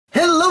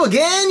Hello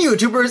again,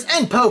 YouTubers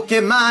and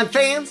Pokemon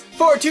fans!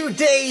 For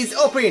today's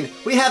opening,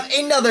 we have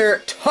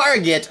another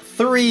Target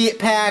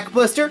 3-pack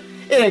blister.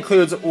 It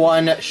includes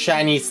one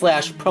shiny /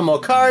 promo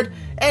card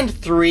and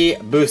 3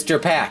 booster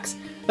packs.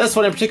 This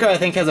one in particular I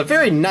think has a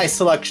very nice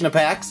selection of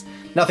packs.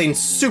 Nothing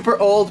super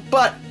old,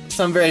 but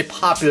some very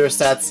popular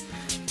sets.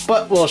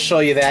 But we'll show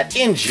you that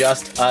in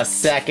just a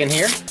second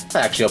here.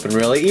 It'll actually open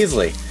really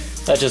easily.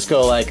 Let's just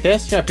go like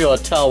this. You might be able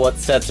to tell what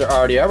sets there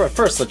already are, but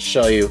first let's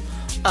show you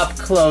up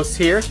close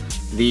here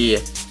the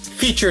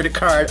featured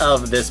card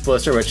of this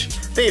blister, which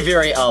they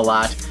vary a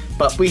lot.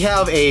 But we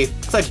have a,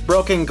 looks like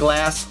broken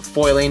glass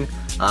foiling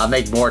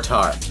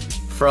Magmortar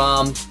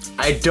from,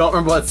 I don't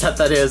remember what set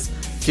that is.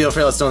 Feel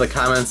free to let us know in the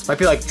comments. Might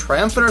be like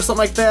Triumphant or something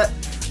like that.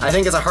 I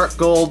think it's a Heart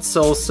Gold,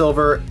 Soul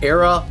Silver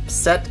era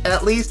set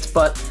at least,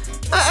 but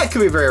I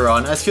could be very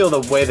wrong. I just feel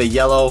the way the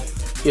yellow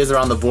is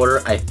around the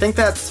border. I think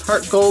that's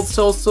Heart Gold,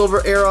 Soul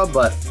Silver era,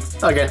 but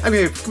again, I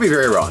could be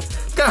very wrong.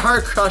 It's got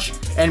Heart Crush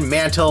and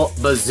Mantle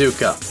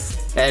Bazooka.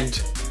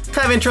 And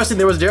kind of interesting,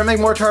 there was different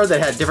Magmortar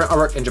that had different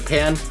artwork in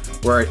Japan,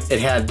 where it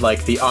had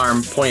like the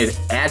arm pointed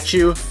at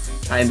you.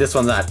 And this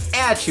one's not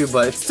at you,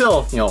 but it's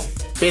still, you know,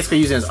 basically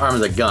using his arm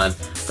as a gun.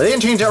 But they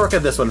didn't change the artwork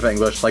of this one for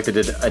English, like they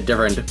did a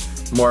different,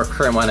 more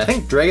current one. I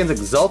think Dragon's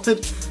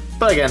Exalted,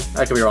 but again,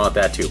 I could be wrong with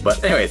that too.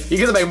 But anyways, you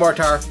get the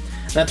Magmortar.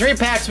 And the 3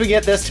 packs we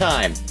get this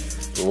time.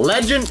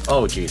 Legendary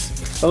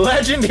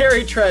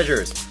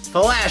Treasures,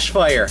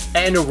 Flashfire,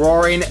 and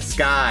Roaring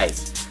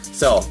Skies.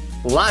 So,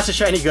 lots of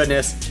shiny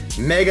goodness.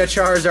 Mega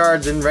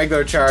Charizards and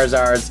regular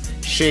Charizards,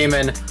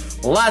 Shaman,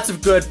 lots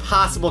of good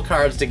possible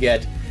cards to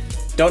get.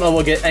 Don't know if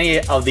we'll get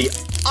any of the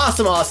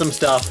awesome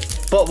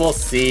stuff, but we'll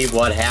see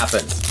what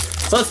happens.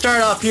 So let's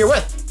start off here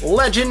with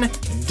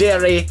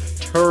Legendary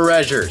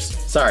Treasures.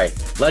 Sorry,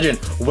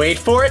 wait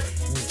for it,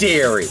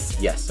 Dairy.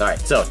 Yes, alright,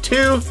 so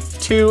 2,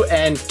 2,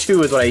 and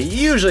 2 is what I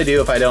usually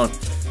do if I don't,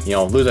 you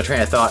know, lose a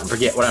train of thought and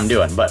forget what I'm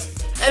doing. But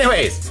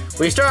anyways,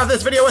 we start off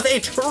this video with a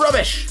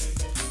Trubbish,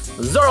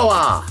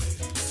 Zorua,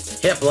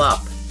 Hiplup,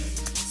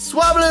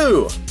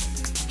 Swablu,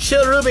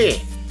 Chillruby,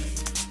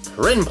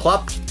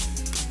 Prinplup,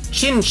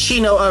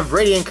 Chinchino of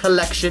Radiant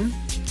Collection,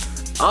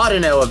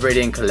 Audino of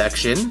Radiant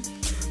Collection,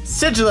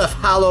 Sigilyph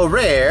Holo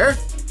Rare,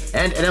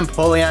 and an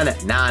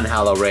Empoleon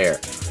non-Holo Rare.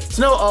 It's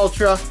no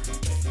Ultra.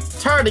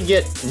 It's hard to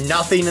get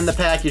nothing in the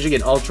pack. You usually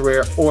get an Ultra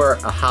Rare or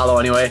a Holo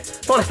anyway.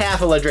 About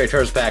half of Legendary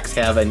Treasures packs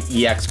have an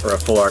EX or a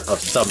Full Art of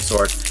some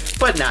sort,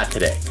 but not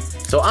today.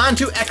 So on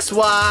to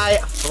XY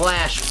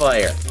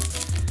Flashfire.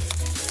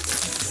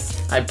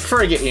 I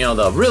prefer to get, you know,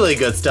 the really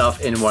good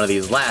stuff in one of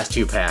these last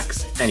 2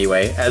 packs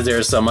anyway, as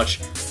there's so much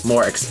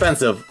more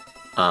expensive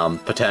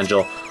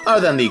potential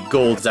other than the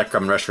gold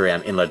Zekrom and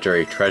Reshiram in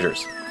Legendary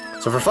Treasures.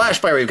 So for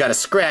Flashfire, we've got a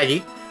Scraggy,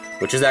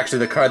 which is actually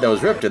the card that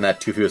was ripped in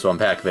that 2 Fuse 1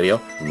 pack video,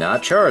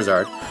 not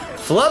Charizard,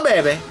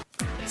 Flubebe,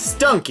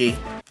 Stunky,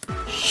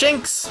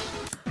 Shinx,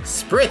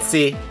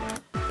 Spritzy,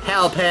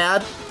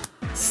 Palpad,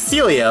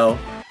 Celio,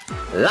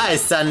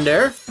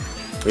 Lysander,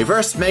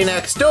 Reverse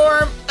Magnetic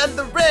Storm, and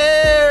the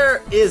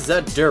rare is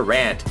a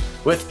Durant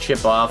with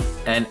Chip Off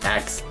and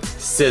X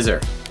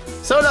Scissor.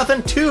 So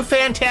nothing too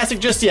fantastic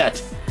just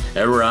yet.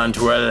 And we're on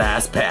to our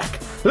last pack.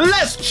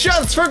 Last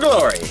chance for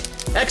glory!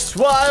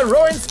 XY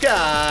Roaring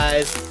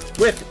Skies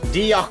with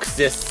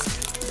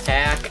Deoxys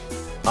pack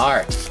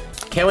art.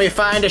 Can we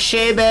find a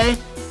Shaybay?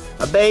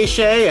 A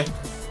Bayshay?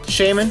 A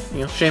Shaman?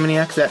 You know, Shaman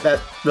EX,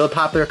 that really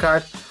popular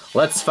card?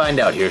 Let's find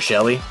out here,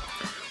 shall we?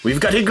 We've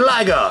got a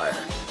Gligar,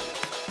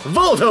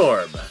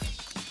 Voltorb,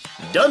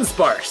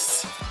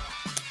 Dunsparce,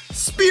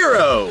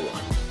 Spearow,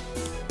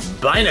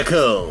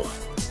 Binacle,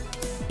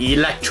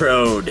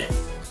 Electrode,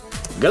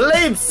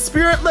 Gallade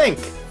Spirit Link,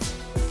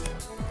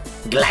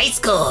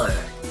 Gliscor.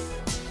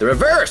 The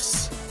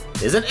reverse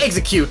is an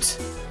Execute,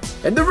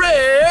 and the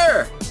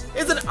rare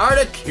is an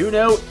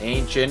Articuno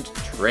Ancient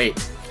Trait.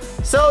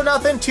 So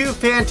nothing too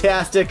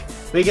fantastic.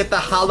 We get the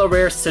Holo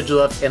Rare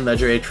Sigilyph in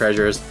Legendary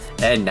Treasures,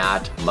 and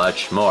not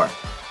much more.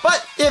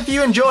 But if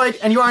you enjoyed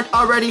and you aren't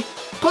already,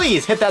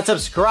 please hit that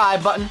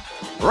subscribe button,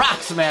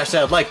 rock smash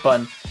that like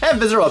button, and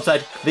visit our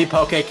website,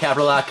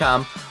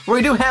 thepokecapital.com, where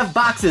we do have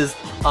boxes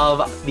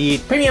of the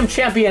Premium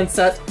Champion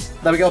set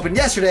that we opened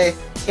yesterday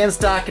in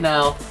stock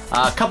now.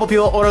 A couple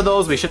people ordered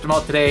those. We shipped them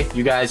out today.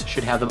 You guys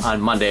should have them on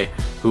Monday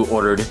who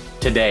ordered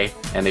today,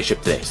 and they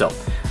shipped today. So,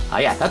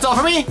 yeah, that's all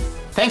for me.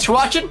 Thanks for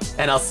watching,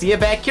 and I'll see you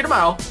back here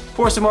tomorrow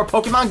for some more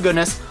Pokemon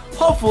goodness,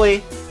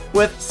 hopefully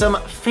with some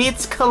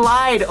Fates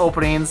Collide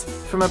openings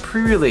from a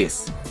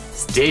pre-release.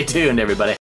 Stay tuned, everybody.